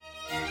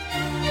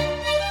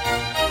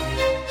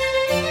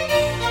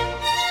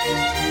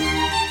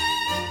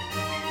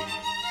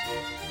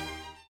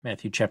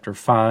Matthew chapter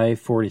 5,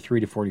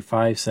 43 to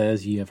 45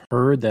 says, Ye have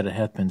heard that it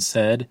hath been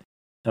said,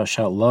 Thou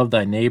shalt love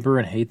thy neighbor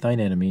and hate thine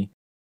enemy.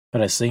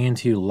 But I say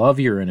unto you, love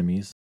your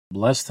enemies,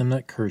 bless them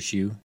that curse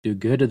you, do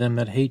good to them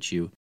that hate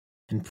you,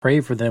 and pray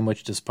for them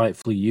which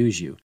despitefully use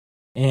you,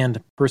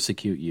 and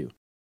persecute you,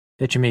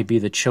 that you may be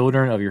the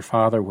children of your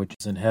Father which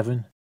is in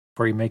heaven.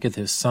 For he maketh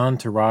his sun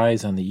to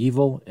rise on the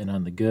evil and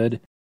on the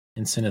good,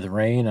 and sendeth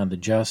rain on the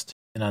just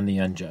and on the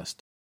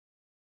unjust.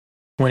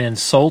 When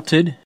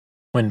insulted,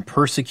 when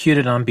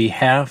persecuted on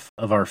behalf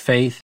of our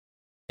faith,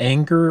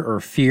 anger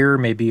or fear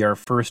may be our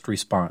first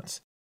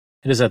response.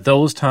 It is at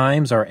those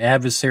times our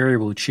adversary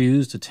will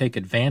choose to take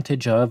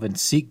advantage of and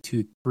seek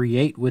to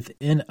create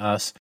within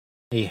us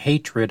a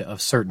hatred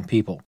of certain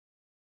people.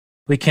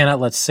 We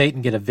cannot let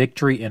Satan get a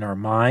victory in our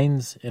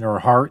minds, in our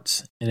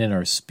hearts, and in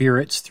our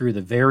spirits through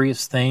the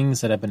various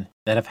things that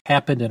have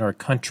happened in our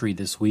country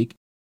this week.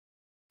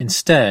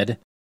 Instead,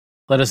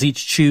 let us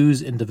each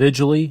choose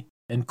individually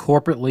and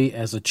corporately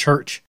as a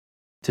church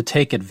to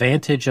take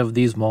advantage of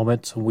these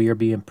moments when we are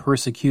being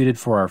persecuted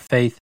for our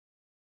faith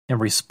and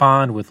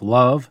respond with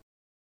love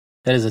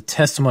that is a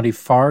testimony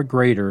far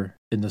greater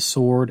than the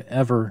sword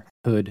ever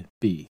could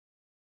be.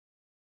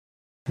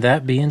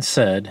 That being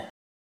said,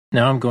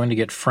 now I'm going to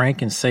get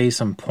frank and say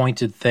some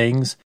pointed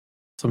things,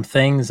 some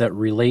things that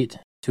relate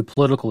to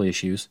political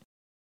issues,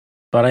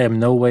 but I am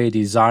no way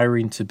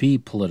desiring to be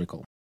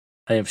political.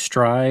 I have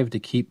strived to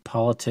keep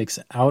politics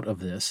out of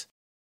this,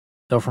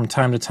 though from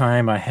time to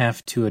time I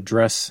have to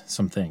address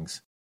some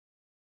things.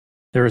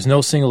 There is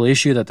no single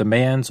issue that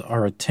demands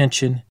our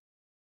attention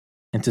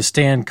and to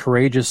stand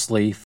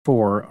courageously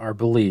for our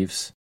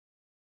beliefs.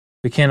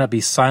 We cannot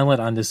be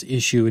silent on this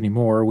issue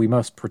anymore. We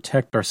must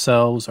protect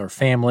ourselves, our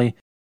family,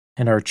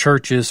 and our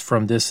churches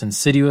from this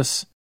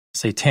insidious,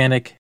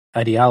 satanic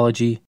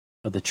ideology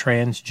of the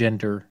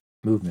transgender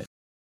movement.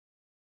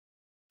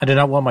 I do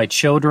not want my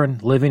children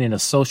living in a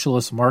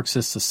socialist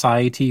Marxist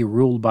society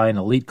ruled by an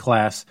elite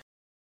class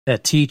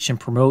that teach and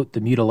promote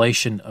the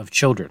mutilation of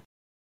children.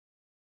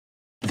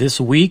 This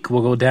week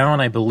will go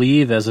down, I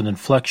believe, as an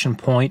inflection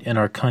point in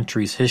our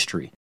country's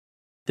history.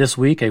 This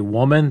week, a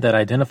woman that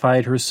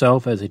identified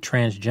herself as a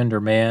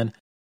transgender man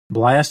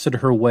blasted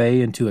her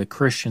way into a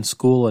Christian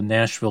school in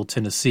Nashville,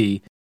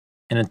 Tennessee,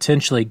 and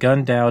intentionally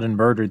gunned down and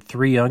murdered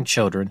 3 young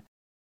children,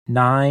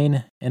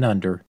 9 and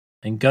under,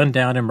 and gunned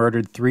down and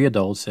murdered 3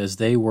 adults as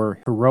they were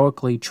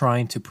heroically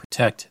trying to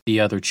protect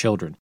the other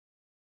children.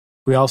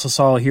 We also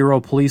saw hero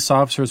police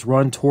officers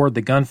run toward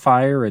the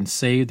gunfire and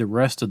save the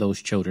rest of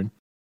those children.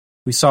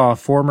 We saw a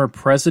former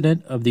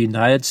president of the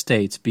United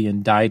States be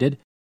indicted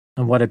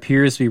on what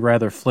appears to be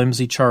rather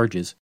flimsy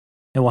charges,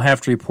 and will have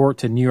to report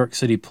to New York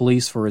City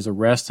Police for his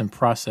arrest and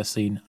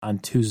processing on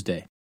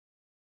Tuesday.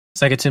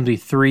 2 Timothy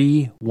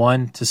 3,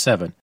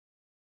 1-7.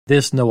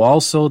 This know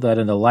also that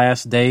in the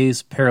last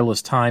days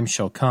perilous times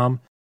shall come,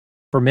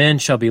 for men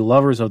shall be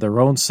lovers of their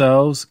own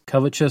selves,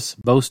 covetous,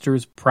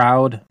 boasters,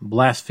 proud,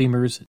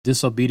 blasphemers,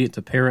 disobedient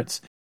to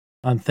parents,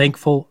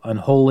 unthankful,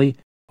 unholy,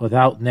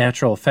 without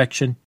natural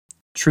affection,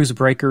 truce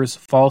breakers,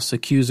 false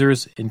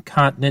accusers,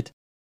 incontinent,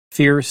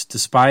 fierce,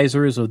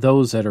 despisers of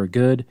those that are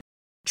good,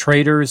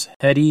 traitors,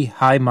 heady,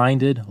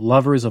 high-minded,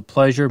 lovers of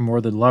pleasure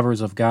more than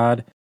lovers of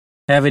God,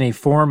 having a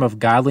form of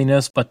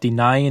godliness but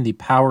denying the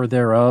power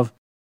thereof.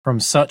 From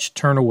such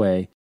turn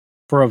away.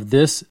 For of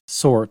this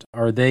sort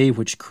are they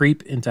which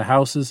creep into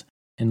houses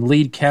and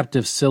lead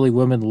captive silly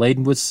women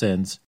laden with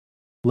sins,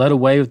 led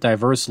away with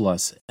diverse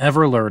lusts,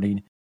 ever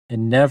learning,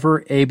 and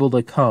never able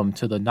to come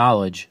to the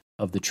knowledge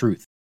of the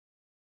truth.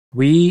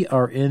 We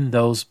are in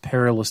those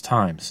perilous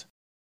times.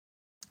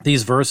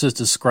 These verses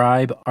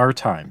describe our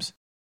times.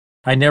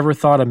 I never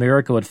thought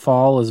America would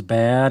fall as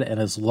bad and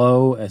as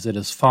low as it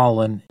has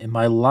fallen in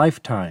my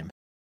lifetime.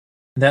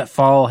 That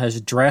fall has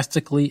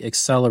drastically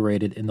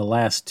accelerated in the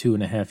last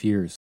 2.5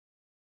 years.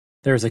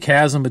 There is a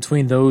chasm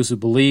between those who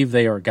believe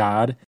they are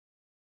God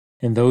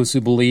and those who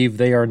believe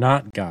they are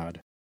not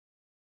God.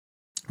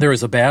 There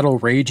is a battle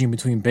raging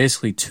between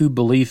basically 2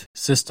 belief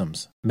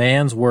systems,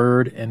 man's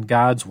word and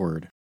God's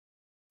word.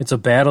 It's a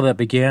battle that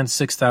began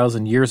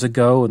 6,000 years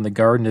ago in the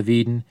Garden of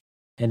Eden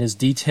and is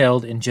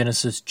detailed in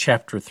Genesis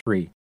chapter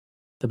 3.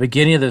 The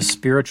beginning of this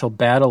spiritual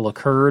battle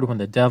occurred when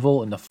the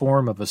devil, in the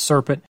form of a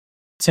serpent,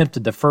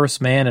 tempted the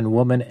first man and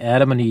woman,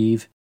 Adam and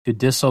Eve, to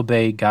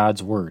disobey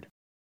God's word.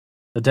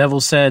 The devil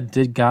said,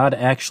 did God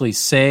actually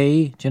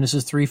say,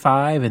 Genesis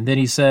 3:5, and then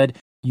he said,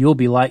 you'll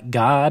be like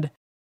God?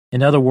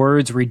 In other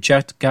words,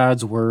 reject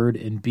God's word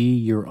and be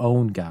your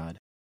own God.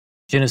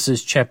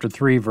 Genesis chapter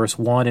 3, verse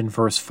 1 and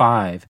verse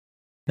 5.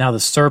 Now the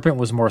serpent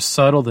was more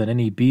subtle than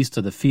any beast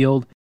of the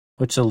field,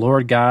 which the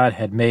Lord God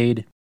had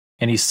made.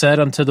 And he said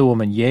unto the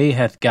woman, Yea,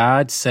 hath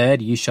God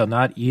said, Ye shall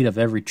not eat of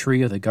every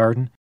tree of the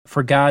garden?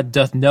 For God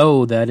doth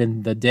know that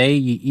in the day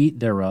ye eat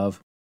thereof,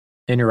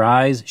 then your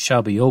eyes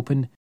shall be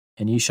opened,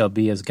 and ye shall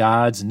be as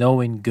gods,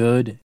 knowing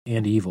good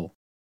and evil.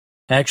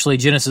 Actually,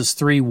 Genesis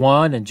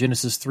 3:1 and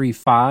Genesis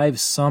 3:5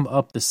 sum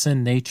up the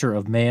sin nature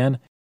of man.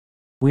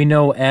 We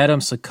know Adam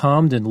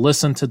succumbed and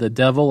listened to the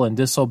devil and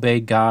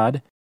disobeyed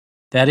God.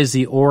 That is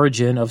the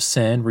origin of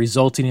sin,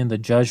 resulting in the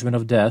judgment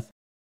of death.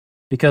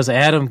 Because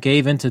Adam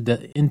gave into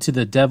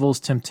the devil's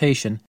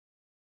temptation,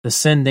 the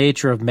sin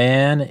nature of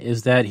man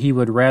is that he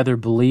would rather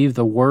believe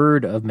the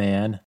word of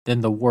man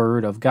than the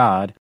word of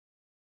God.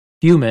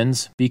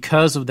 Humans,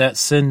 because of that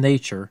sin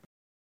nature,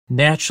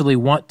 naturally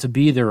want to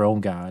be their own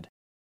God,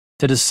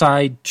 to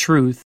decide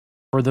truth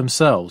for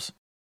themselves.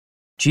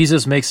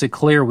 Jesus makes it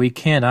clear we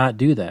cannot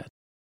do that.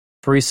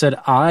 For he said,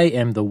 I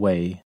am the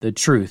way, the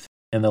truth,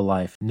 and the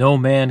life. No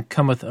man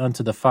cometh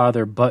unto the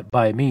Father but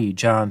by me,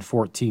 John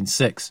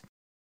 14:6.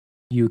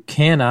 You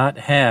cannot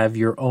have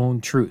your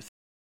own truth.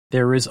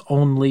 There is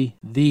only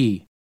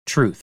the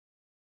truth.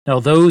 Now,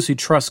 those who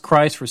trust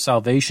Christ for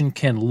salvation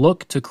can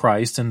look to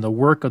Christ and the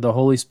work of the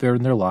Holy Spirit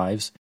in their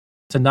lives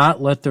to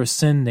not let their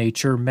sin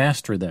nature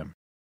master them.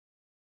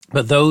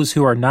 But those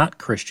who are not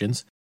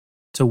Christians,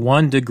 to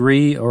one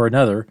degree or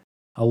another,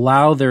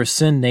 allow their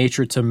sin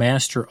nature to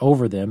master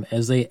over them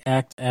as they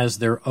act as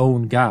their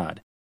own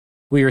God.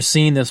 We are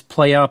seeing this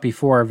play out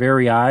before our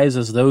very eyes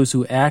as those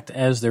who act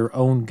as their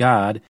own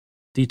God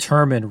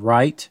determine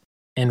right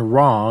and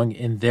wrong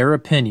in their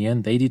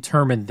opinion. They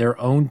determine their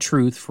own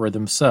truth for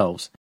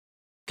themselves.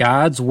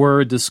 God's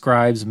word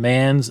describes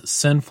man's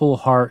sinful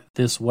heart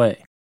this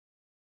way.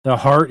 The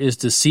heart is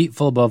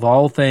deceitful above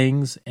all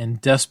things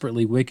and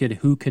desperately wicked.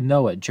 Who can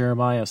know it?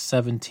 Jeremiah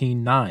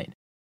 17:9.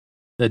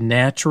 The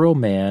natural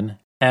man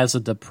has a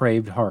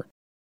depraved heart.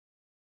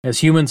 As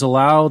humans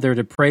allow their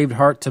depraved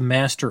heart to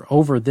master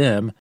over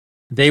them,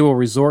 they will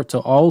resort to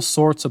all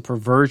sorts of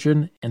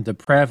perversion and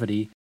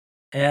depravity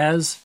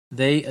as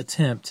they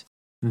attempt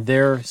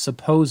their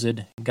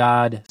supposed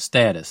God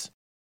status.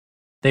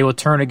 They will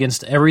turn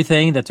against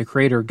everything that the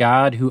Creator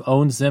God who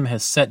owns them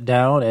has set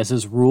down as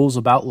his rules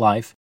about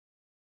life.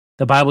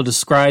 The Bible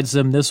describes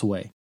them this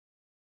way: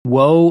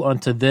 Woe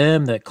unto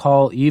them that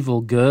call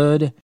evil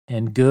good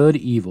and good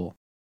evil,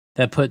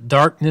 that put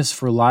darkness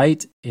for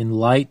light and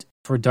light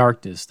for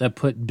darkness, that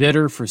put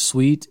bitter for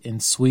sweet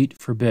and sweet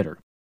for bitter.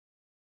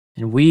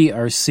 And we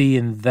are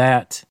seeing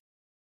that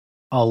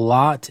a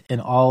lot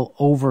and all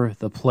over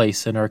the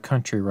place in our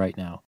country right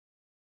now.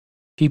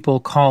 People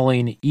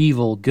calling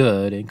evil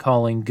good and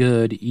calling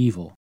good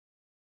evil.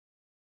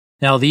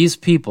 Now these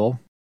people,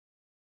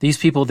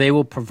 they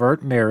will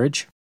pervert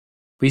marriage.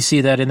 We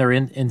see that in their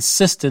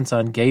insistence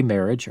on gay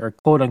marriage, or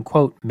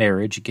quote-unquote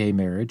marriage, gay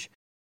marriage.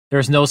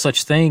 There's no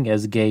such thing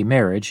as gay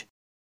marriage,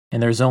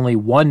 and there's only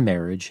one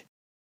marriage,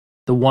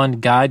 the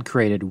one God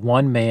created,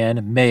 one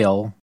man,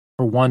 male,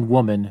 or one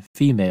woman,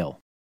 female.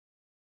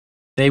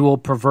 They will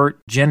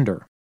pervert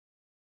gender.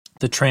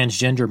 The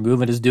transgender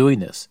movement is doing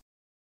this.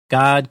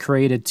 God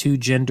created two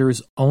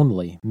genders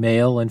only,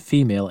 male and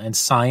female, and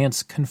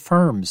science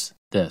confirms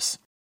this.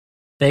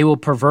 They will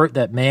pervert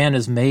that man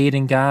is made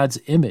in God's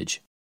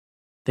image.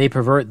 They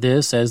pervert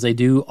this as they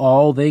do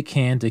all they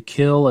can to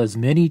kill as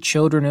many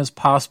children as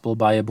possible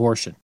by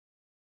abortion,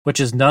 which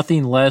is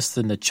nothing less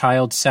than the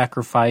child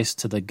sacrifice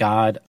to the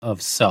God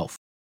of self.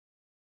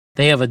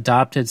 They have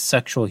adopted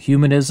sexual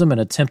humanism and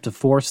attempt to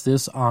force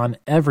this on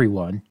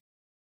everyone.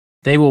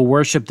 They will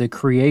worship the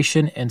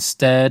creation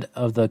instead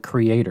of the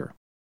Creator.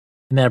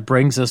 And that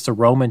brings us to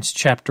Romans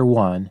chapter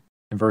 1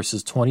 and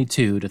verses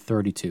 22 to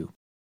 32.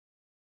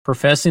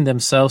 Professing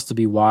themselves to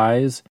be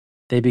wise,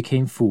 they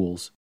became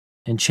fools,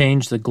 and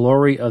changed the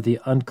glory of the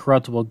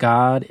uncorruptible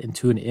God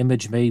into an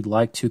image made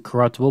like to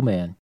corruptible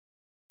man,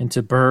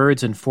 into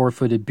birds and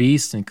four-footed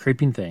beasts and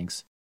creeping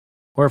things.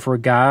 Wherefore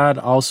God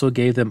also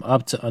gave them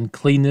up to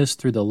uncleanness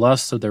through the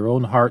lusts of their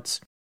own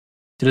hearts,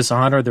 to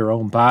dishonor their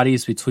own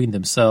bodies between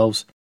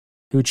themselves,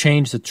 who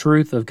changed the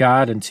truth of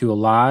God into a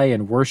lie,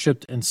 and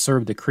worshipped and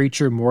served the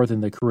creature more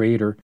than the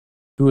Creator,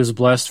 who is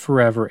blessed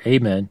forever.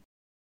 Amen.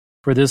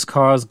 For this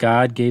cause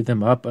God gave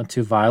them up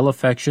unto vile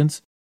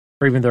affections,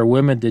 for even their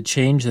women did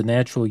change the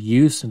natural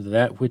use into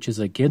that which is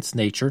against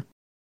nature,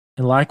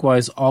 and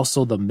likewise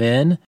also the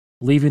men,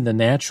 leaving the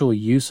natural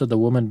use of the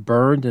woman,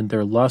 burned in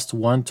their lust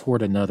one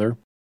toward another,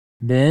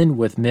 men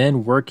with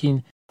men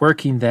working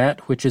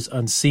that which is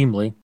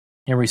unseemly,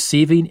 and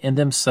receiving in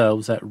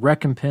themselves that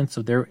recompense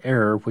of their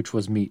error which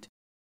was meet.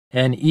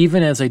 And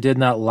even as they did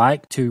not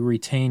like to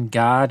retain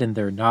God in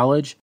their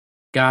knowledge,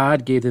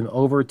 God gave them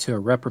over to a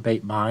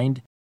reprobate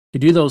mind, to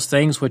do those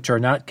things which are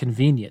not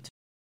convenient,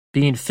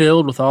 being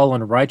filled with all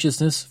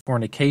unrighteousness,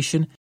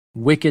 fornication,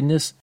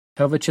 wickedness,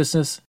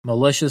 covetousness,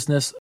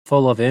 maliciousness,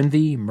 full of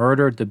envy,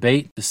 murder,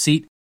 debate,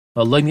 deceit,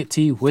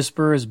 malignity,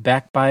 whisperers,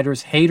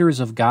 backbiters, haters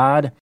of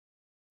God,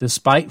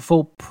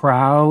 despiteful,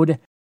 proud,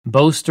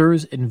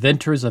 boasters,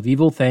 inventors of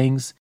evil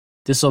things,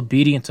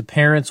 disobedient to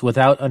parents,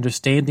 without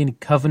understanding,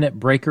 covenant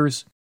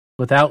breakers,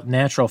 without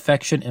natural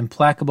affection,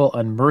 implacable,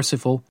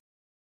 unmerciful,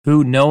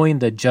 who, knowing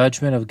the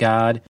judgment of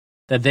God,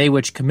 that they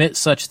which commit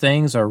such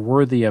things are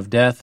worthy of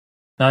death,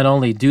 not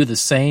only do the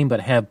same,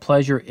 but have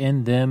pleasure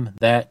in them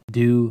that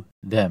do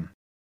them.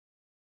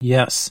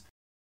 Yes,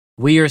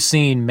 we are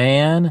seeing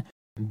man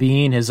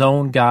being his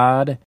own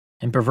God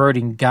and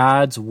perverting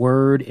God's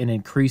word in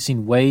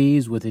increasing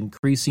ways with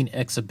increasing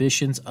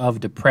exhibitions of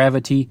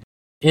depravity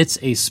It's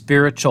a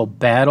spiritual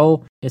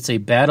battle. It's a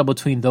battle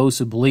between those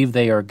who believe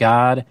they are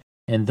God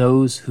and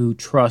those who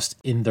trust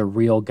in the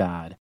real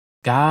God.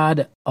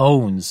 God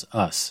owns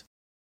us.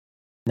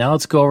 Now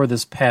let's go over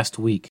this past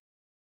week.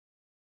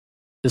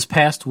 This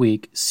past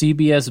week,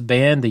 CBS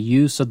banned the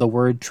use of the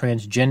word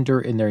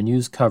transgender in their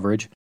news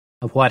coverage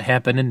of what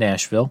happened in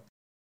Nashville.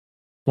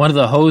 One of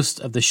the hosts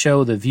of the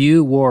show, The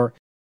View, wore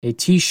a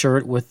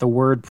t-shirt with the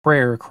word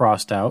prayer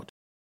crossed out.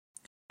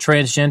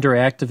 Transgender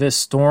activists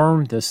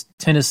stormed the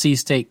Tennessee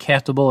State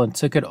Capitol and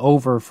took it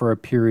over for a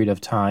period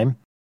of time.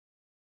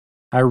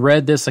 I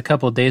read this a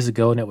couple of days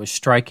ago and it was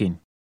striking.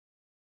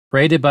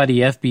 Raided by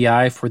the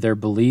FBI for their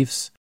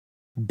beliefs,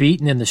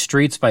 beaten in the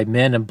streets by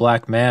men in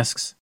black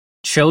masks,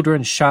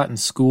 children shot in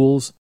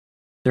schools,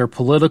 their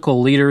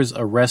political leaders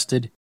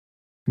arrested,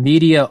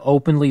 media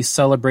openly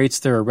celebrates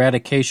their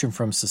eradication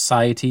from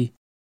society.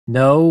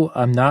 No,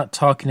 I'm not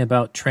talking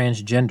about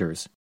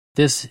transgenders.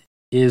 This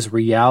is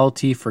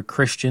reality for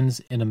Christians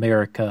in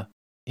America,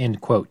 end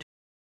quote.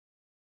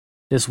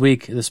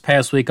 This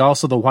past week,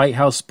 also the White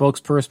House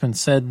spokesperson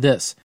said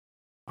this: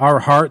 "Our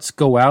hearts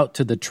go out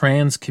to the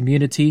trans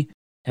community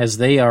as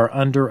they are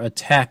under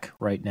attack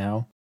right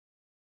now."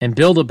 And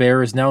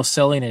Build-A-Bear is now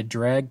selling a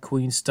drag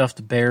queen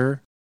stuffed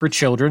bear for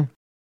children.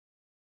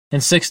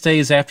 And 6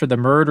 days after the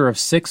murder of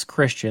 6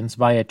 Christians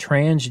by a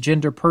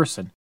transgender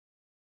person,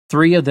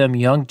 3 of them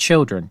young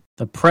children,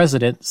 the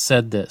president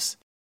said this: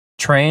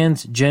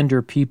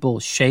 "Transgender people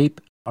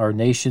shape our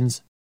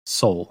nation's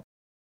soul."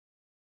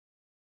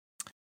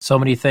 So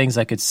many things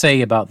I could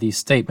say about these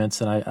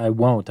statements, and I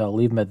won't. I'll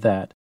leave them at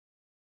that.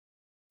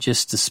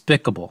 Just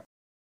despicable.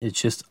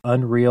 It's just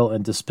unreal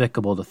and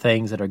despicable, the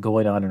things that are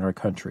going on in our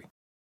country.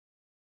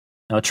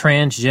 Now,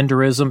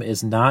 transgenderism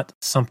is not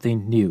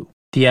something new.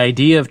 The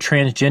idea of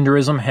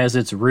transgenderism has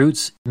its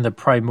roots in the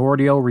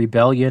primordial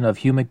rebellion of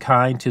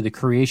humankind to the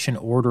creation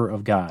order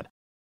of God.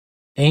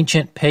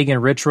 Ancient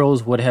pagan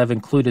rituals would have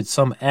included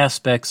some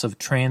aspects of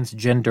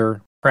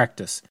transgender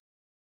practice.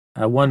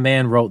 One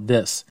man wrote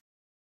this: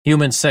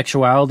 "Human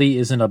sexuality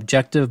is an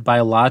objective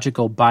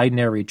biological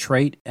binary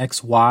trait.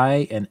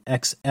 XY and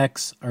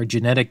XX are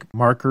genetic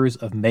markers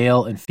of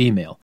male and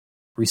female,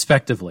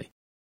 respectively,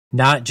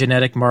 not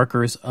genetic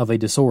markers of a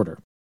disorder.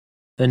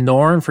 The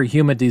norm for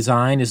human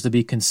design is to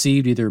be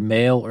conceived either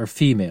male or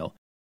female.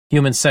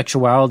 Human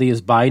sexuality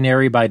is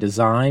binary by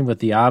design, with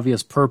the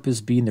obvious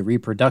purpose being the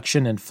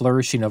reproduction and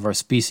flourishing of our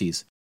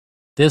species.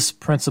 This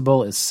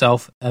principle is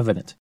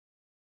self-evident.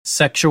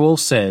 Sexual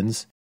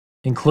sins,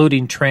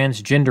 including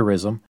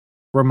transgenderism,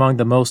 were among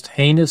the most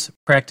heinous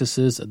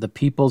practices of the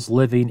peoples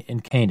living in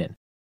Canaan.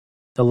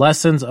 The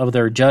lessons of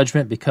their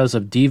judgment because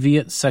of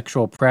deviant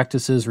sexual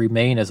practices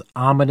remain as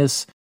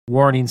ominous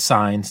warning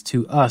signs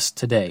to us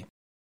today.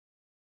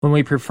 When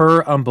we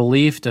prefer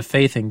unbelief to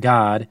faith in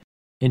God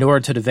in order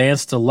to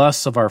advance the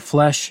lusts of our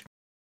flesh,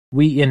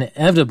 we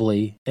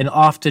inevitably and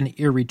often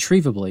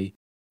irretrievably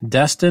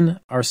destine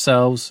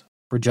ourselves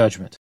for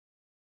judgment."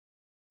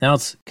 Now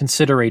let's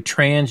consider a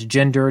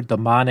transgender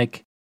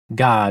demonic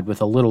god with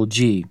a little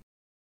g.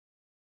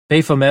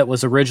 Baphomet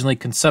was originally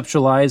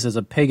conceptualized as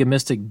a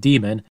paganistic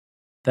demon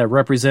that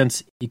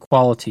represents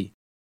equality,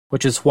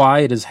 which is why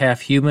it is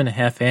half human,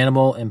 half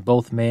animal, and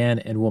both man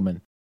and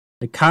woman.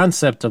 The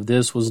concept of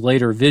this was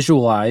later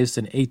visualized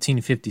in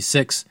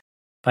 1856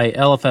 by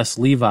Eliphas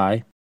Levi,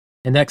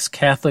 an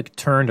ex-Catholic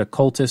turned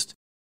occultist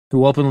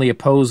who openly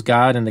opposed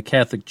God and the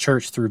Catholic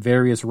Church through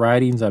various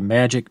writings on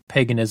magic,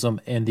 paganism,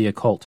 and the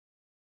occult.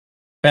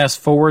 Fast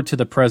forward to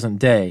the present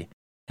day,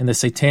 and the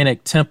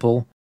Satanic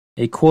Temple,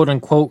 a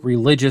quote-unquote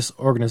religious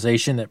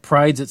organization that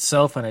prides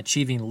itself on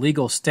achieving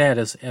legal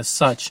status as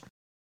such,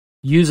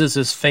 uses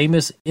this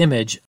famous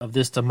image of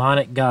this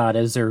demonic god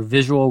as their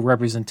visual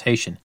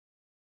representation,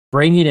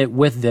 bringing it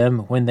with them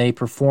when they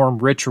perform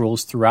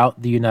rituals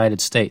throughout the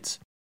United States.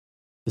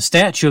 The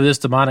statue of this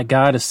demonic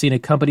god is seen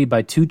accompanied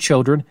by 2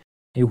 children,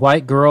 a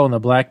white girl and a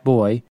black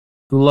boy,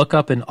 who look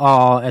up in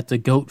awe at the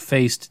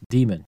goat-faced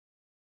demon.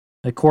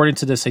 According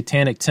to the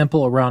Satanic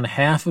Temple, around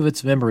half of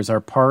its members are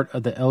part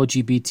of the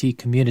LGBT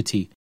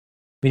community,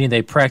 meaning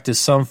they practice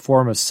some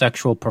form of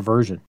sexual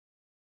perversion.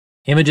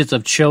 Images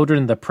of children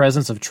in the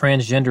presence of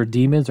transgender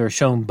demons are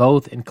shown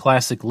both in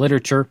classic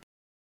literature,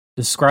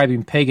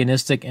 describing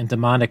paganistic and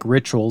demonic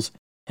rituals,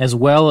 as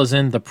well as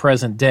in the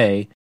present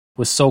day,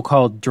 with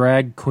so-called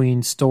drag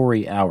queen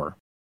story hour.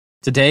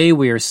 Today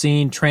we are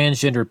seeing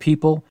transgender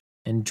people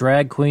and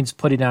drag queens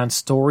putting on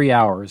story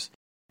hours,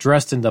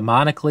 dressed in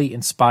demonically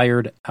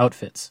inspired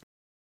outfits.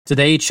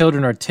 Today,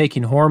 children are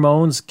taking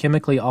hormones,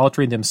 chemically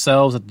altering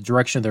themselves at the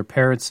direction of their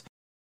parents,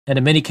 and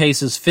in many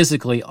cases,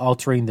 physically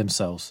altering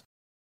themselves.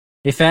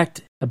 A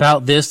fact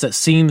about this that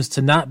seems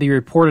to not be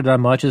reported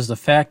on much is the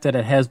fact that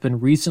it has been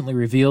recently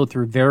revealed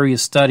through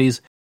various studies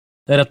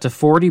that up to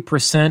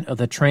 40% of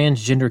the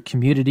transgender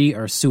community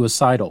are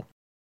suicidal.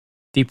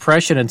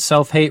 Depression and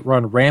self-hate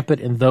run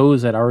rampant in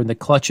those that are in the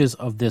clutches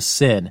of this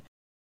sin.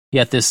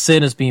 Yet this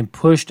sin is being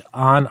pushed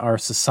on our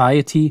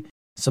society,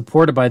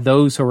 supported by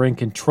those who are in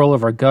control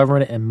of our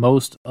government and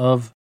most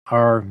of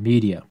our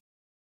media.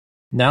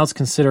 Now let's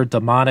consider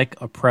demonic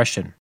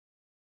oppression.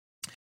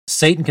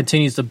 Satan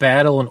continues to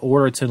battle in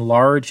order to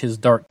enlarge his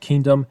dark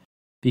kingdom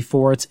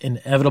before its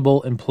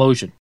inevitable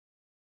implosion.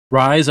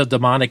 Rise of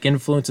demonic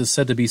influence is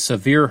said to be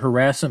severe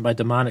harassment by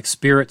demonic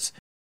spirits,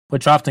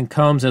 which often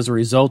comes as a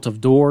result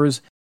of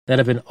doors that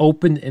have been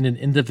opened in an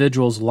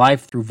individual's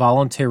life through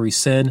voluntary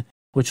sin,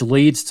 which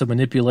leads to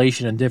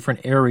manipulation in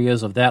different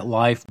areas of that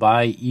life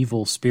by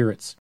evil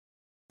spirits.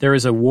 There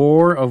is a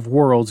war of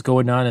worlds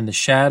going on in the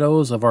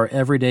shadows of our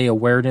everyday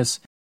awareness,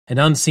 an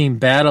unseen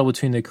battle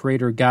between the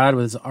Creator God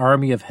with his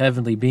army of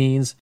heavenly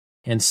beings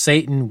and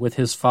Satan with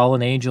his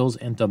fallen angels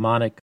and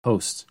demonic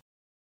hosts.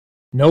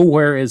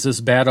 Nowhere is this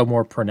battle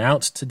more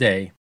pronounced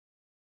today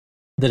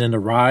than in the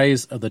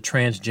rise of the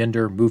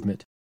transgender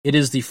movement. It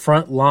is the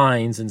front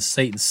lines in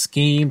Satan's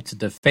scheme to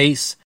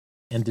deface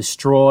and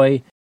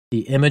destroy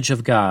the image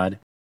of God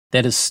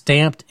that is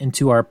stamped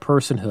into our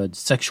personhood,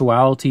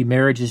 sexuality,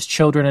 marriages,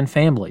 children, and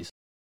families.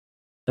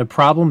 The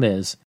problem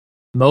is,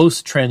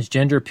 most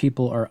transgender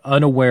people are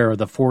unaware of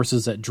the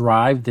forces that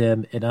drive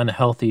them in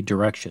unhealthy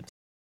directions.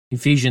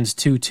 Ephesians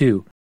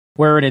 2:2,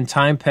 wherein in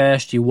time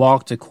past you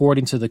walked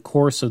according to the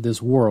course of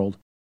this world,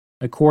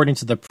 according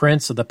to the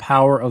prince of the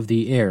power of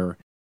the air,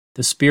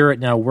 the spirit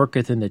now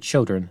worketh in the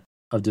children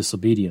of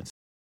disobedience.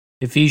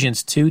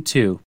 Ephesians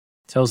 2:2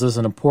 tells us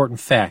an important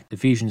fact.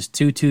 Ephesians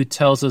 2:2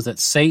 tells us that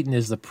Satan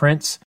is the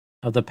prince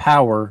of the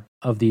power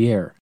of the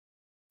air.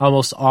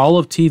 Almost all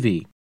of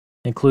TV,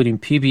 including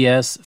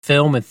PBS,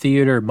 film and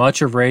theater,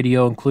 much of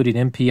radio, including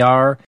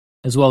NPR,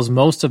 as well as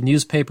most of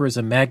newspapers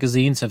and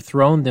magazines, have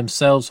thrown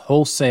themselves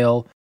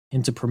wholesale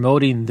into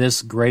promoting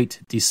this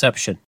great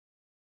deception.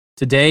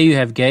 Today you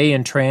have gay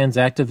and trans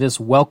activists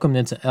welcomed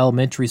into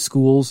elementary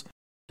schools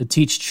to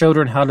teach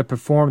children how to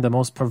perform the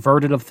most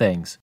perverted of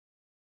things,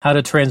 how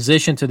to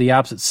transition to the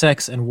opposite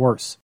sex, and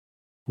worse.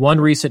 One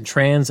recent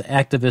trans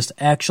activist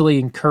actually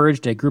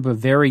encouraged a group of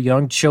very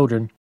young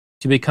children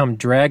to become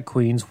drag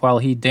queens while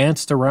he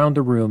danced around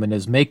the room in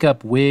his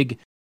makeup, wig,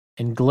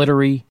 and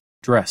glittery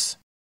dress.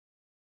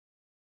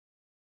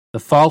 The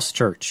false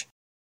church,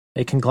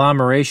 a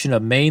conglomeration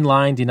of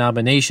mainline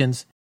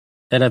denominations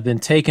that have been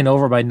taken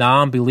over by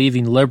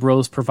non-believing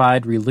liberals,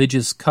 provide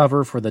religious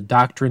cover for the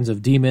doctrines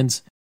of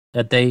demons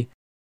that they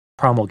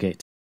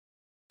promulgate.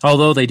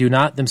 Although they do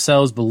not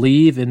themselves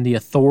believe in the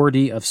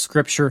authority of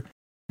Scripture,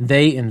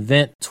 they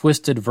invent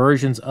twisted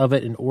versions of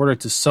it in order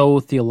to sow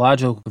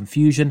theological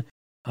confusion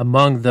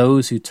among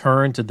those who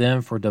turn to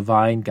them for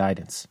divine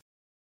guidance.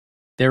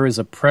 There is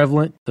a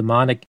prevalent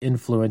demonic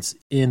influence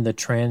in the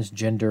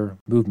transgender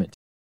movement.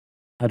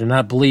 I do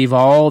not believe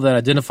all that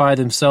identify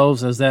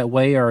themselves as that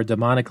way are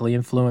demonically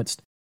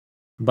influenced,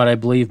 but I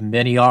believe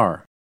many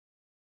are.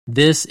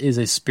 This is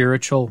a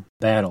spiritual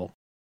battle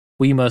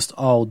we must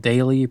all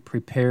daily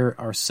prepare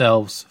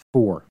ourselves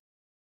for.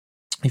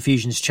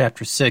 Ephesians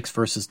chapter 6,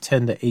 verses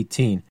 10 to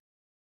 18.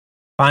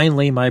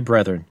 Finally, my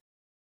brethren,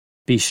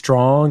 be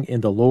strong in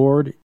the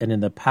Lord and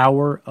in the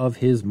power of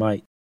his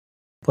might.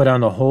 Put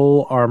on the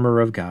whole armor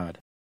of God,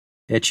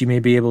 that ye may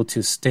be able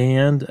to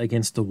stand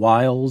against the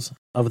wiles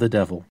of the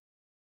devil.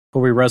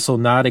 For we wrestle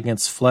not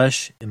against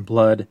flesh and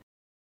blood,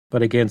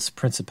 but against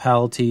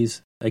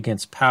principalities,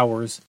 against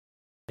powers,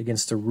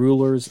 against the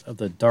rulers of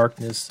the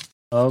darkness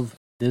of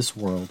this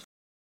world,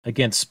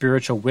 against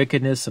spiritual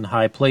wickedness in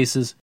high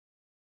places.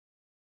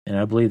 And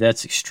I believe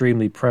that's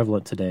extremely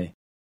prevalent today.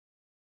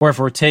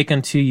 Wherefore take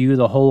unto you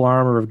the whole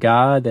armor of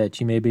God,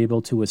 that ye may be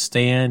able to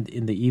withstand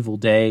in the evil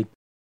day,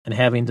 and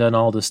having done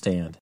all to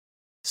stand.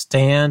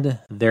 Stand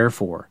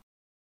therefore,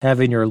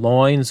 having your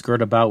loins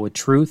girt about with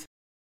truth,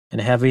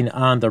 and having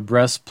on the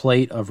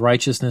breastplate of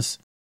righteousness,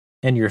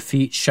 and your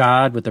feet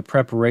shod with the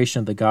preparation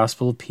of the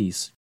gospel of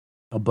peace.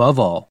 Above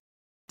all,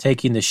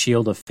 taking the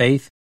shield of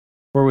faith,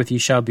 wherewith ye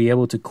shall be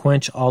able to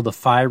quench all the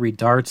fiery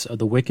darts of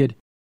the wicked,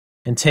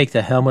 and take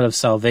the helmet of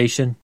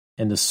salvation,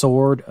 and the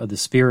sword of the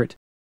Spirit,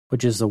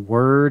 which is the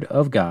word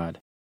of God,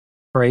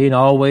 praying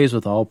always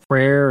with all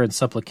prayer and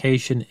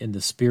supplication in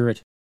the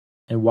Spirit,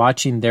 and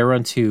watching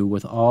thereunto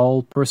with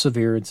all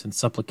perseverance and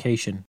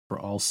supplication for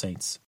all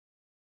saints.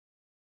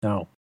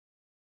 Now,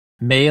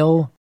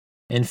 male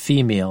and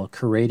female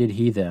created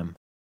he them.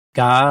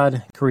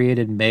 God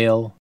created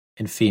male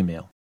and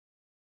female.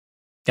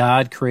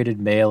 God created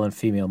male and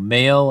female.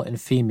 Male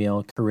and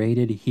female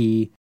created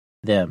he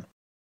them.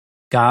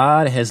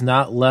 God has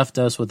not left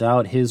us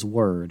without his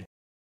word,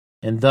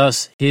 and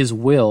thus his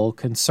will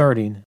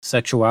concerning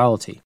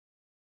sexuality.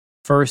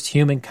 First,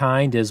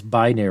 humankind is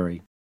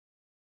binary.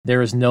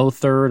 There is no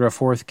third or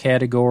fourth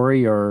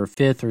category or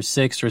fifth or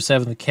sixth or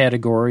seventh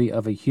category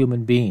of a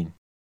human being.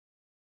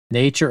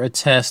 Nature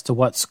attests to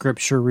what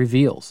Scripture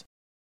reveals.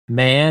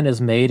 Man is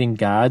made in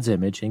God's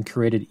image and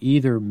created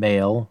either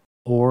male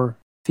or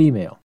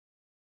female.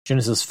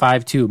 Genesis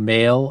 5:2,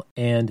 male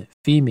and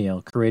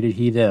female created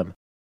he them,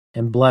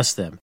 and blessed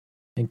them,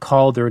 and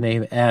called their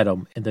name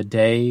Adam in the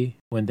day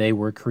when they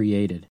were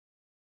created.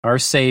 Our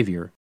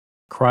Savior,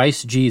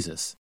 Christ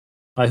Jesus,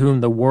 by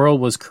whom the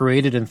world was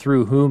created and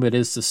through whom it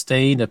is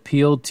sustained,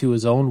 appealed to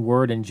his own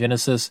word in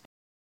Genesis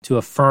to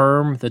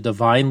affirm the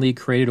divinely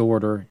created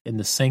order in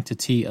the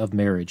sanctity of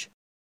marriage.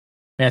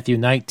 Matthew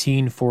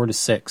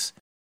 19:4-6.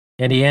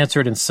 And he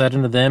answered and said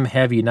unto them,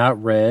 Have ye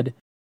not read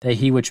that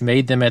he which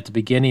made them at the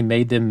beginning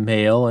made them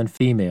male and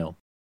female,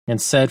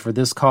 and said, For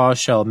this cause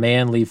shall a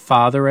man leave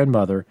father and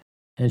mother,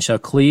 and shall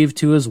cleave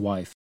to his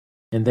wife,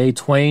 and they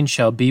twain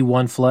shall be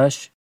one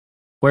flesh?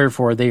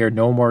 Wherefore they are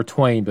no more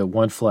twain, but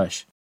one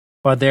flesh.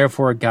 What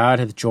therefore God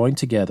hath joined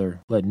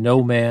together, let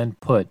no man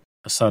put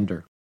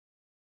asunder.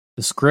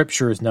 The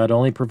Scriptures not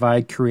only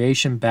provide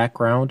creation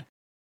background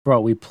for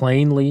what we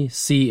plainly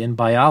see in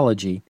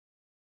biology,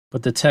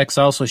 but the texts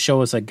also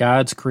show us that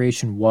God's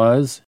creation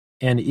was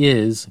and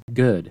is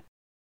good.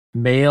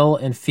 Male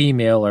and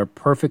female are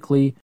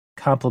perfectly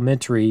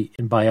complementary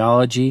in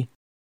biology,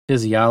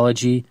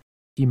 physiology,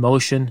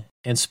 emotion,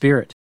 and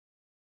spirit.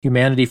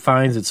 Humanity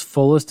finds its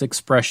fullest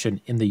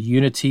expression in the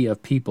unity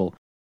of people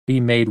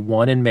being made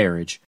one in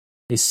marriage,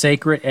 a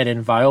sacred and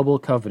inviolable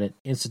covenant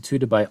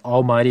instituted by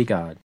Almighty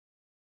God.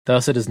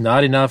 Thus it is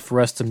not enough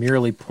for us to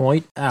merely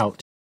point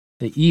out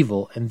the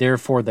evil and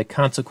therefore the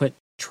consequent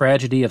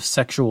tragedy of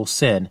sexual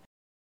sin.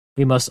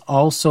 We must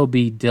also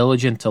be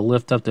diligent to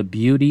lift up the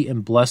beauty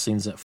and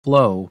blessings that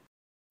flow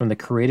from the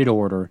created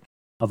order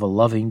of a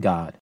loving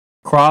God.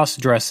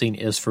 Cross-dressing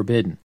is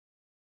forbidden.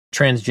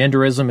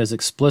 Transgenderism is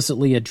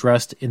explicitly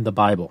addressed in the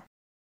Bible.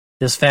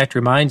 This fact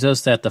reminds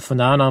us that the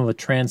phenomenon of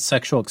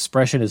transsexual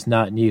expression is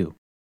not new.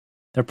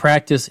 The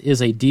practice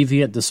is a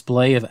deviant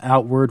display of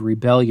outward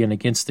rebellion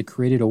against the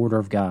created order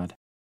of God.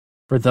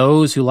 For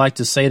those who like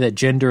to say that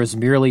gender is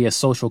merely a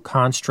social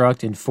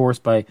construct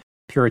enforced by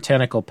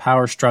puritanical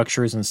power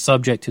structures and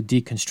subject to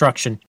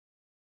deconstruction,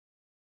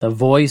 the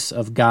voice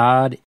of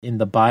God in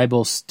the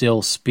Bible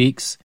still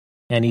speaks,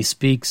 and he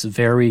speaks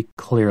very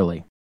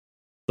clearly.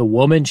 The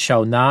woman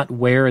shall not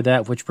wear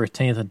that which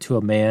pertaineth unto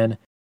a man,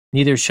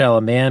 neither shall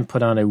a man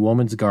put on a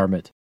woman's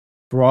garment.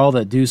 For all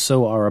that do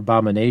so are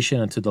abomination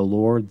unto the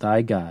Lord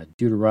thy God.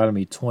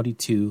 Deuteronomy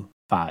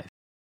 22:5.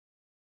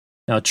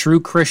 Now true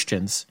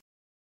Christians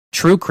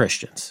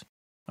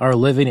are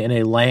living in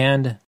a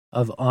land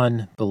of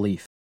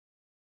unbelief.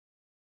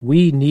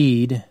 We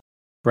need,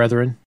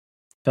 brethren,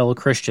 fellow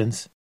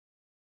Christians,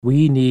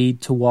 we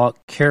need to walk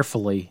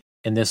carefully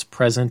in this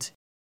present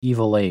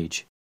evil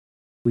age.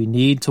 We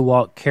need to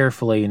walk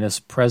carefully in this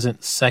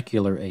present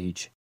secular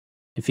age.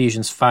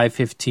 Ephesians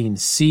 5:15,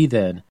 See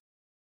then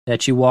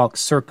that ye walk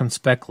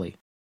circumspectly,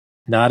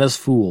 not as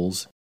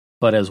fools,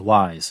 but as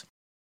wise.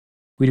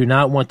 We do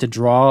not want to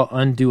draw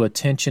undue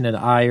attention and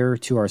ire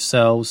to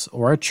ourselves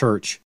or our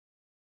church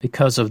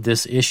because of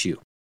this issue.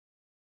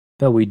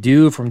 But we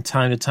do from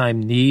time to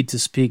time need to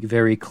speak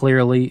very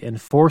clearly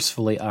and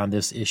forcefully on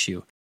this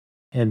issue,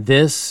 and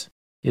this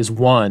is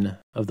one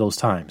of those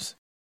times.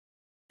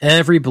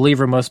 Every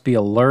believer must be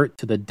alert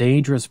to the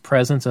dangerous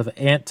presence of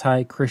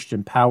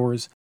anti-Christian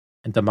powers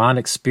and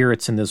demonic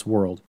spirits in this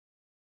world,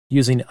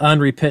 using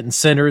unrepentant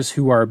sinners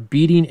who are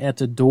beating at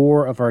the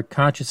door of our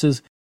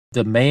consciences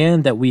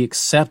demand that we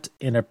accept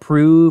and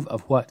approve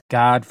of what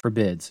God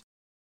forbids.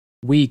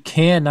 We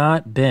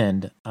cannot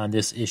bend on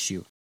this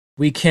issue.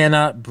 We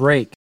cannot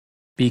break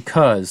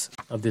because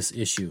of this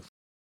issue.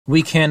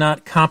 We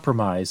cannot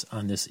compromise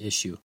on this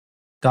issue.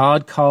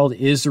 God called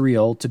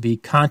Israel to be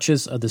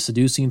conscious of the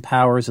seducing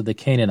powers of the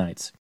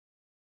Canaanites,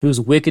 whose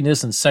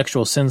wickedness and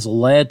sexual sins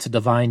led to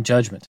divine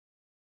judgment.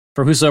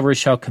 For whosoever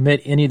shall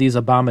commit any of these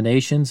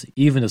abominations,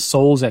 even the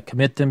souls that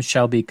commit them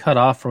shall be cut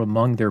off from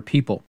among their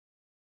people.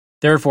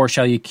 Therefore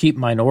shall ye keep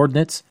mine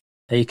ordinance,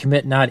 that ye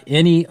commit not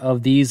any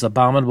of these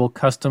abominable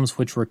customs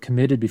which were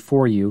committed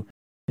before you,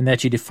 and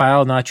that ye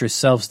defile not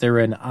yourselves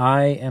therein.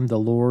 I am the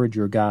Lord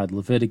your God.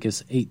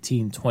 Leviticus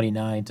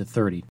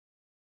 18:29-30.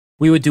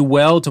 We would do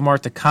well to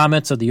mark the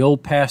comments of the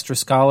old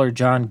pastor-scholar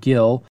John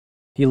Gill.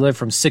 He lived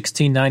from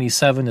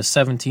 1697 to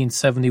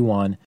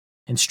 1771,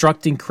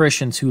 instructing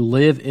Christians who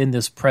live in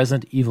this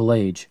present evil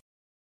age.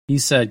 He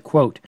said,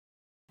 quote,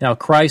 Now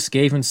Christ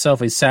gave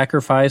himself a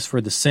sacrifice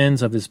for the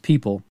sins of his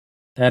people,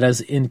 that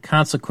as in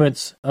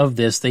consequence of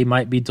this they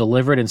might be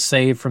delivered and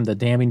saved from the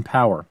damning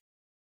power.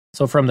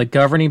 So from the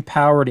governing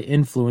power to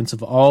influence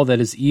of all that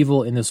is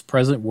evil in this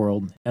present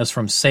world, as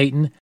from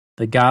Satan,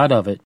 the god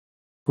of it,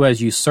 who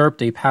has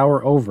usurped a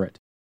power over it,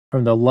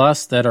 from the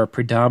lusts that are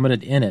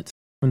predominant in it,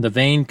 from the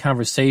vain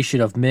conversation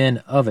of men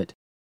of it,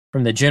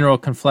 from the general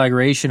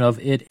conflagration of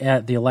it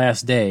at the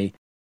last day,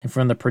 and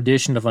from the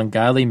perdition of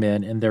ungodly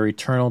men and their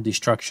eternal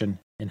destruction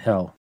in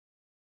hell.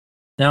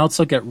 Now let's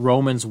look at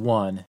Romans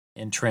 1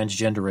 and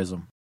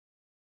transgenderism.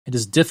 It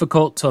is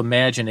difficult to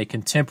imagine a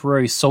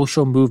contemporary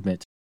social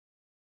movement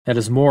that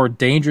is more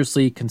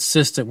dangerously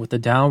consistent with the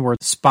downward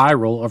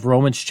spiral of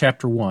Romans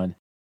chapter 1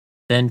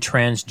 than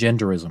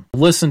transgenderism.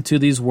 Listen to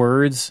these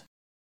words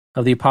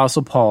of the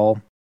Apostle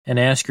Paul and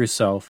ask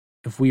yourself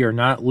if we are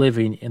not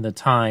living in the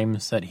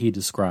times that he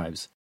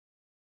describes.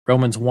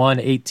 Romans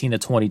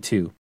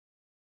 1:18-22.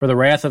 For the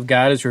wrath of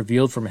God is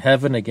revealed from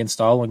heaven against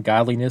all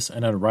ungodliness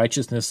and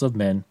unrighteousness of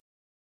men,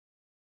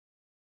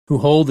 who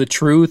hold the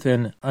truth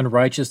in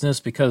unrighteousness,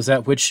 because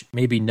that which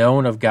may be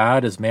known of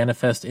God is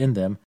manifest in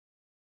them,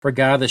 for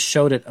God has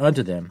showed it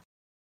unto them.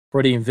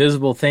 For the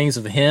invisible things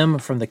of him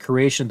from the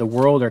creation of the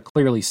world are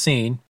clearly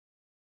seen,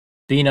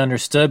 being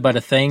understood by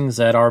the things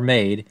that are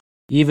made,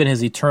 even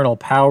his eternal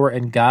power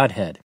and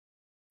Godhead,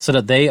 so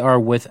that they are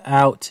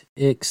without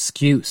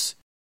excuse.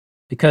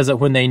 Because that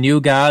when they knew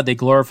God, they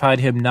glorified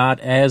him not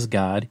as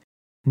God,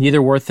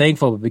 neither were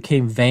thankful, but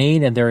became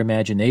vain in their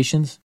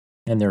imaginations,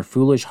 and their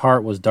foolish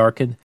heart was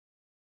darkened.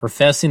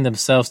 Professing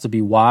themselves to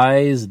be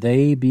wise,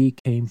 they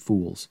became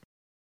fools.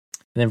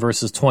 And then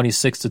verses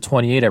 26 to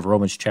 28 of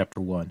Romans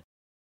chapter 1.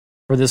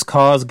 For this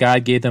cause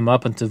God gave them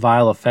up unto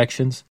vile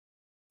affections,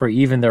 for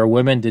even their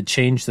women did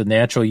change the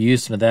natural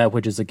use into that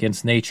which is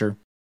against nature.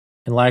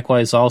 And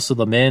likewise also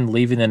the men,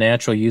 leaving the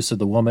natural use of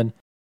the woman,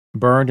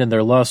 burned in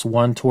their lust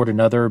one toward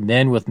another,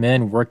 men with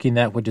men, working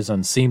that which is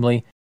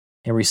unseemly,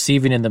 and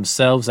receiving in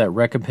themselves that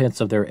recompense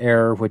of their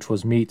error which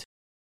was meet.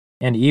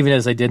 And even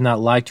as they did not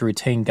like to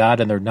retain God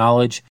in their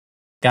knowledge,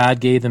 God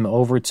gave them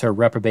over to a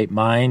reprobate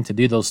mind to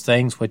do those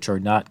things which are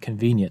not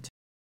convenient.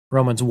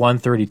 Romans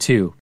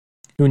 1:32.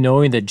 Who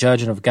knowing the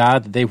judgment of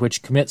God, that they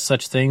which commit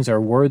such things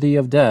are worthy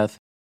of death,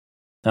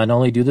 not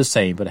only do the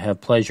same, but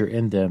have pleasure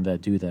in them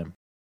that do them.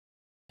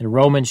 In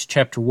Romans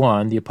chapter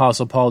 1, the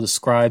Apostle Paul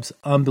describes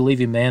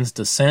unbelieving man's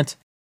descent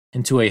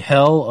into a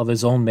hell of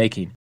his own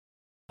making.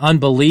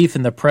 Unbelief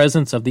in the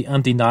presence of the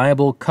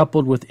undeniable,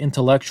 coupled with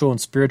intellectual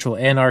and spiritual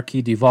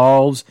anarchy,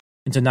 devolves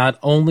into not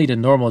only the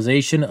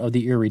normalization of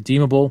the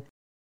irredeemable,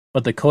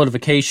 but the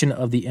codification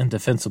of the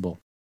indefensible.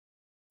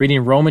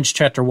 Reading Romans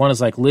chapter 1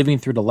 is like living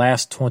through the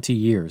last 20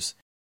 years.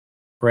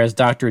 For as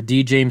Dr.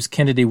 D. James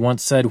Kennedy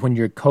once said, when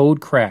your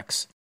code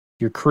cracks,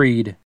 your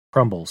creed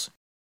crumbles.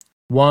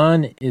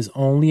 One is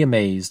only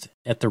amazed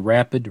at the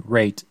rapid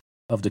rate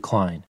of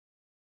decline.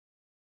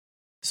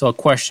 So a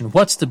question,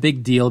 what's the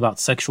big deal about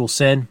sexual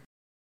sin?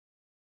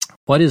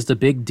 What is the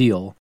big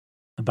deal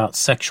about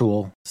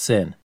sexual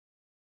sin?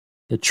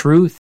 The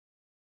truth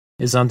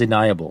is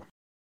undeniable.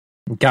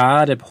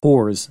 God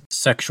abhors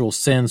sexual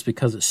sins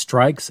because it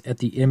strikes at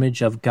the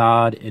image of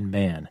God in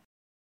man.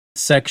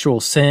 Sexual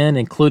sin,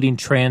 including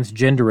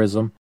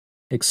transgenderism,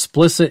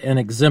 explicit and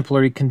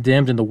exemplary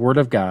condemned in the Word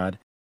of God,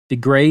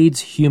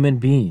 degrades human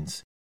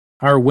beings.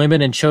 Our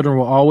women and children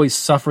will always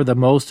suffer the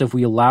most if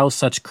we allow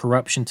such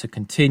corruption to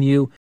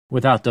continue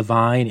without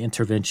divine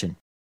intervention.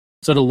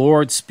 So the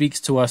Lord speaks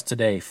to us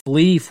today,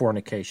 flee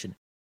fornication.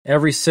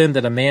 Every sin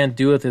that a man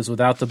doeth is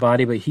without the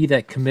body, but he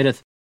that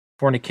committeth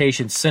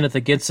fornication sinneth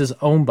against his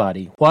own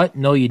body. What,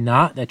 know ye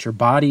not that your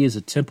body is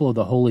a temple of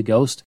the Holy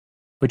Ghost,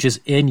 which is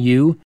in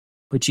you,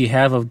 which ye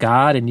have of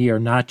God, and ye are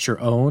not your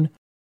own?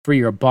 For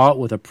ye are bought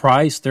with a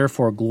price,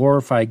 therefore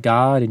glorify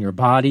God in your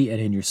body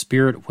and in your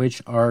spirit,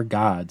 which are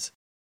God's.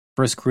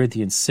 1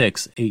 Corinthians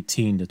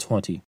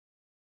 6:18-20.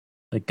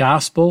 The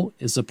gospel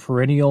is a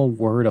perennial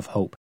word of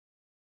hope.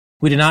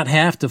 We do not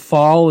have to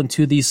fall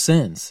into these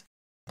sins.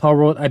 Paul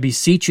wrote, I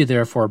beseech you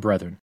therefore,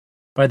 brethren,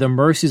 by the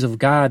mercies of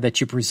God,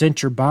 that you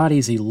present your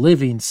bodies a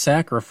living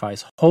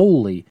sacrifice,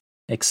 holy,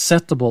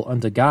 acceptable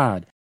unto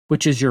God,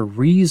 which is your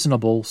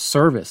reasonable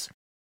service.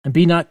 And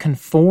be not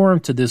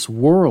conformed to this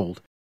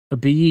world,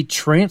 but be ye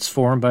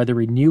transformed by the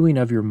renewing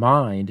of your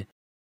mind,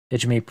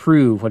 that you may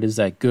prove what is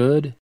that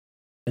good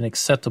and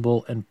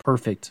acceptable and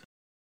perfect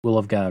will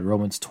of God.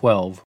 Romans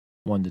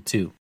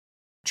 12:1-2.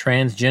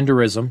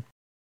 Transgenderism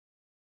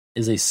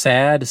is a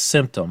sad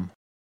symptom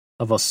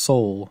of a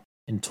soul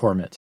in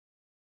torment.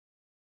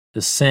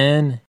 The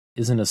sin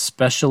is an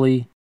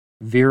especially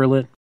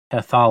virulent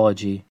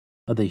pathology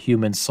of the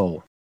human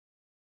soul,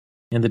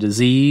 and the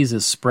disease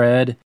is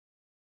spread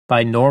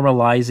by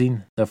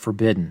normalizing the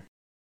forbidden,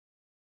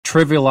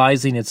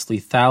 trivializing its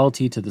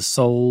lethality to the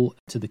soul,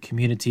 to the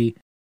community,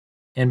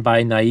 and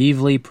by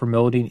naively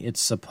promoting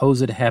its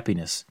supposed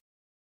happiness.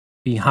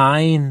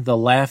 Behind the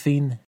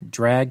laughing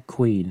drag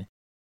queen,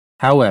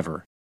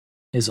 however,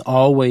 is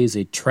always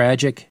a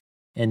tragic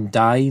and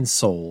dying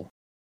soul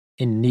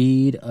in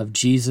need of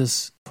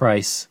Jesus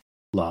Christ's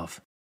love.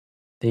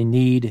 They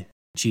need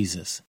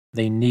Jesus.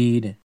 They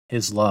need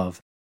his love.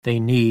 They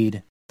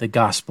need the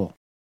gospel.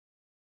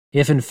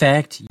 If in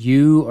fact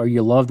you or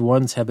your loved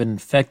ones have been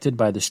infected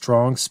by the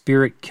strong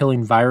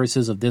spirit-killing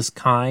viruses of this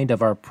kind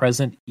of our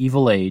present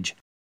evil age,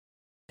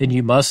 then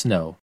you must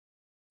know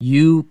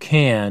you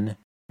can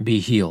be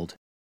healed.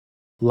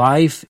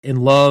 Life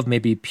and love may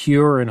be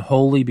pure and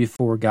holy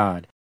before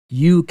God.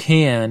 You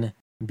can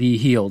be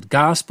healed.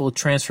 Gospel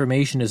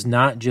transformation is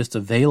not just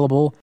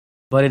available,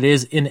 but it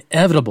is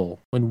inevitable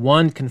when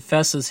one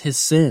confesses his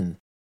sin,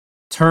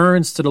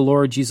 turns to the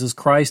Lord Jesus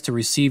Christ to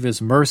receive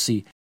his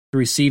mercy, to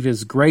receive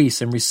his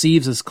grace, and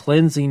receives his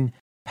cleansing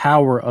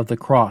power of the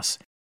cross.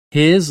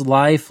 His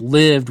life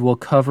lived will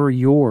cover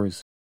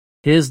yours.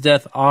 His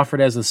death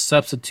offered as a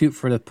substitute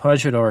for the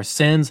punishment of our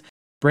sins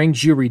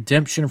brings you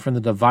redemption from the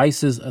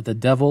devices of the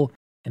devil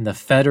and the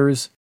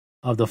fetters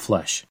of the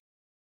flesh.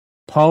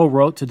 Paul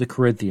wrote to the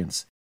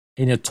Corinthians,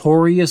 a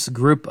notorious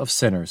group of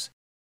sinners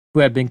who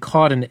had been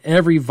caught in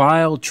every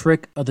vile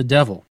trick of the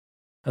devil,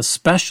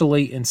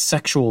 especially in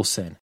sexual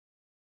sin.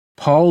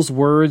 Paul's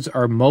words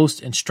are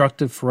most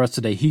instructive for us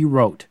today. He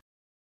wrote,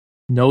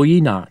 Know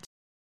ye not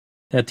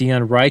that the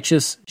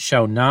unrighteous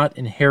shall not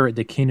inherit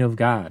the kingdom of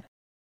God?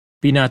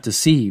 Be not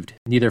deceived,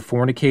 neither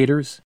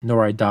fornicators,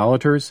 nor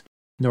idolaters,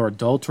 nor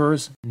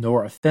adulterers,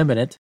 nor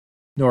effeminate,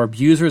 nor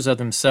abusers of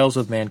themselves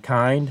with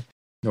mankind,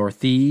 nor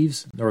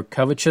thieves, nor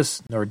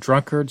covetous, nor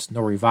drunkards,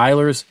 nor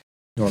revilers,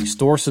 nor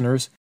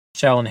extortioners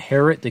shall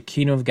inherit the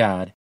kingdom of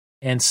God.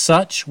 And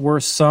such were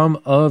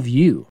some of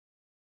you.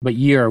 But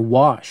ye are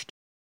washed,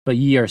 but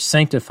ye are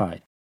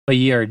sanctified, but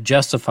ye are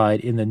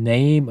justified in the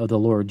name of the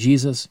Lord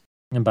Jesus,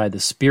 and by the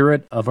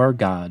Spirit of our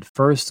God.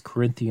 1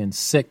 Corinthians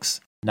 6,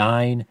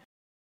 9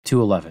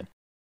 to 11.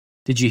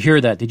 Did you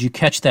hear that? Did you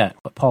catch that,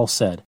 what Paul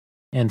said?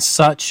 And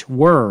such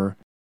were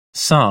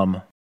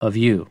some of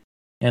you.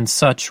 And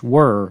such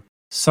were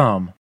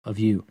some of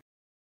you.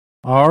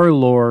 Our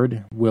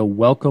Lord will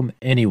welcome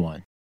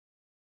anyone.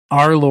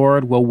 Our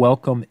Lord will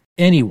welcome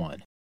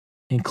anyone,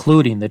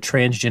 including the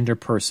transgender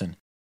person,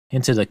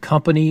 into the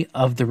company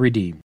of the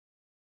redeemed.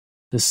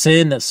 The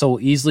sin that so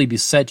easily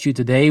besets you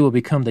today will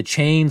become the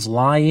chains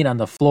lying on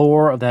the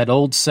floor of that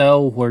old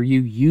cell where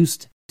you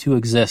used to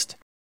exist.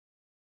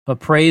 But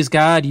praise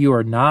God, you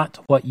are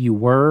not what you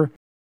were.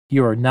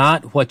 You are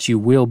not what you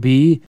will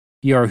be.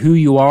 You are who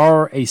you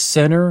are, a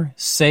sinner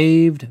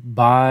saved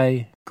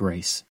by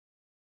grace,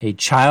 a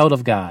child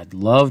of God,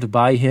 loved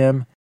by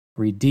Him,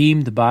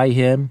 redeemed by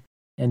Him,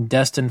 and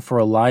destined for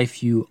a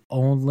life you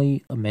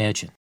only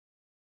imagine.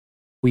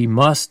 We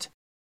must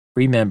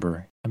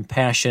remember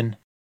compassion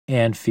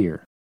and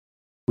fear.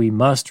 We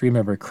must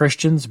remember,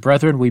 Christians,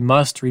 brethren, we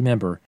must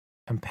remember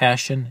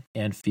compassion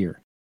and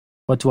fear.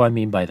 What do I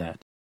mean by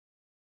that?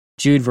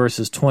 Jude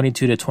verses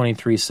 22 to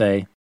 23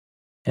 say,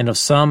 And if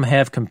some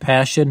have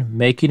compassion,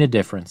 making a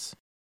difference,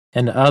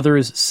 and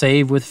others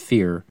save with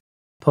fear,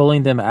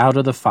 pulling them out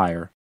of the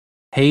fire,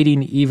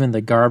 hating even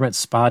the garment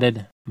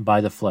spotted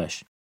by the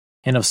flesh.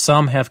 And if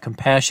some have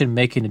compassion,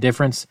 making a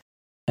difference,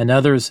 and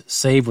others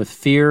save with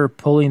fear,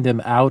 pulling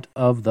them out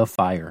of the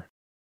fire.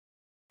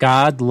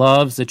 God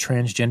loves the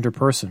transgender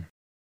person.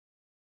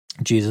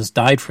 Jesus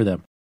died for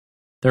them.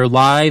 Their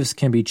lives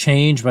can be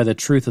changed by the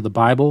truth of the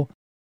Bible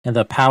and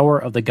the power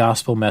of the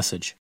gospel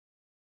message.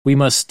 We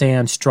must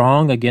stand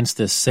strong against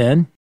this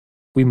sin.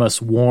 We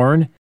must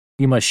warn.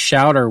 We must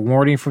shout our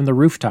warning from the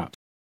rooftops.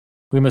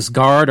 We must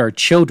guard our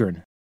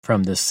children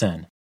from this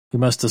sin. We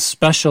must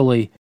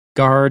especially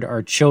guard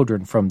our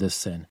children from this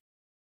sin.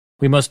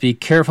 We must be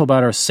careful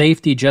about our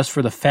safety just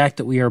for the fact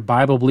that we are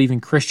Bible-believing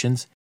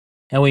Christians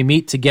and we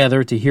meet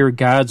together to hear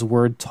God's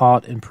word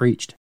taught and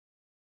preached.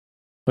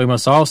 We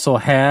must also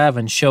have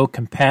and show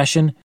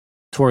compassion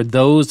toward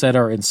those that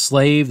are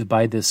enslaved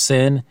by this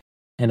sin,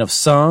 and of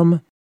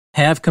some,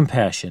 have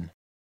compassion,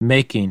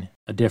 making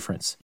a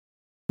difference.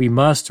 We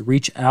must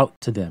reach out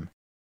to them,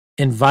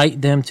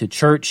 invite them to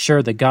church,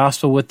 share the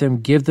gospel with them,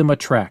 give them a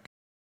tract.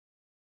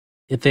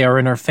 If they are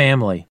in our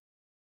family,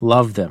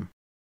 love them.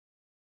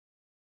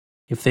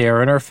 If they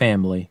are in our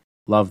family,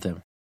 love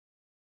them.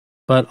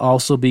 But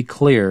also be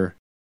clear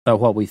about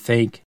what we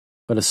think,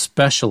 but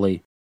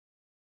especially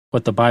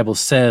what the Bible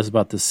says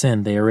about the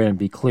sin they are in.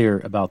 Be clear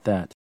about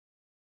that.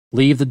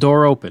 Leave the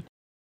door open,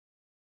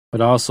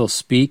 but also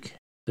speak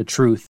the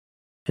truth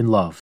in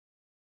love.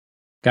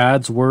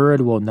 God's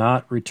word will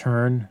not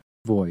return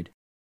void.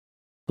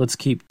 Let's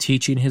keep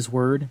teaching His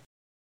word.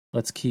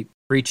 Let's keep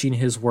preaching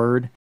His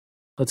word.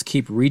 Let's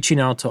keep reaching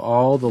out to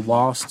all the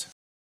lost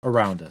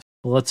around us.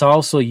 Let's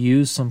also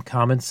use some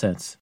common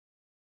sense.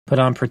 Put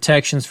on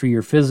protections for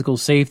your physical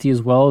safety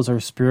as well as our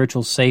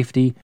spiritual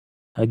safety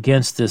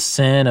against this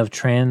sin of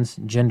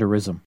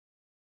transgenderism.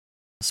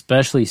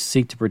 Especially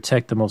seek to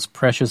protect the most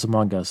precious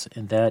among us,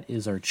 and that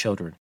is our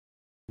children.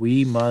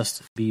 We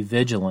must be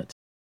vigilant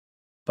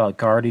about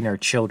guarding our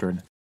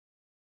children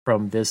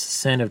from this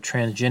sin of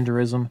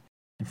transgenderism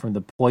and from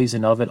the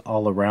poison of it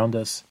all around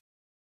us.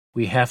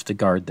 We have to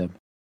guard them.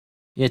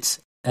 It's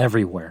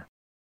everywhere.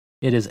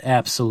 It is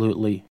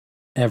absolutely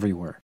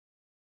everywhere.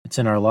 It's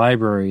in our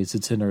libraries,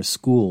 it's in our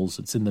schools,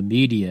 it's in the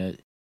media,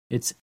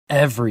 it's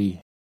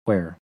everywhere.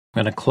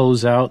 I'm going to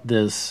close out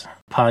this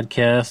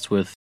podcast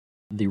with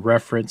the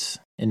reference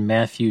in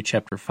Matthew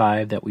chapter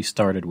 5 that we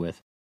started with.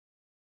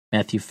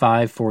 Matthew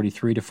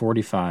 5:43 to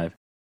 45.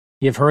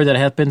 Ye have heard that it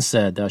hath been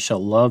said, Thou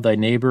shalt love thy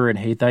neighbor and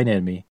hate thine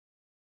enemy.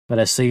 But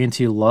I say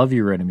unto you, love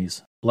your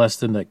enemies, bless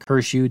them that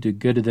curse you, do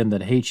good to them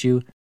that hate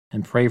you,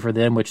 and pray for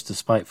them which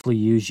despitefully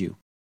use you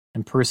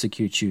and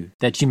persecute you,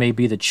 that ye may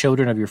be the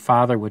children of your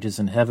Father which is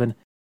in heaven.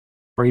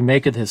 For He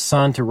maketh His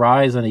sun to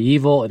rise on the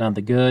evil and on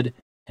the good,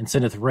 and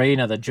sendeth rain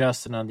on the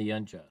just and on the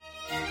unjust.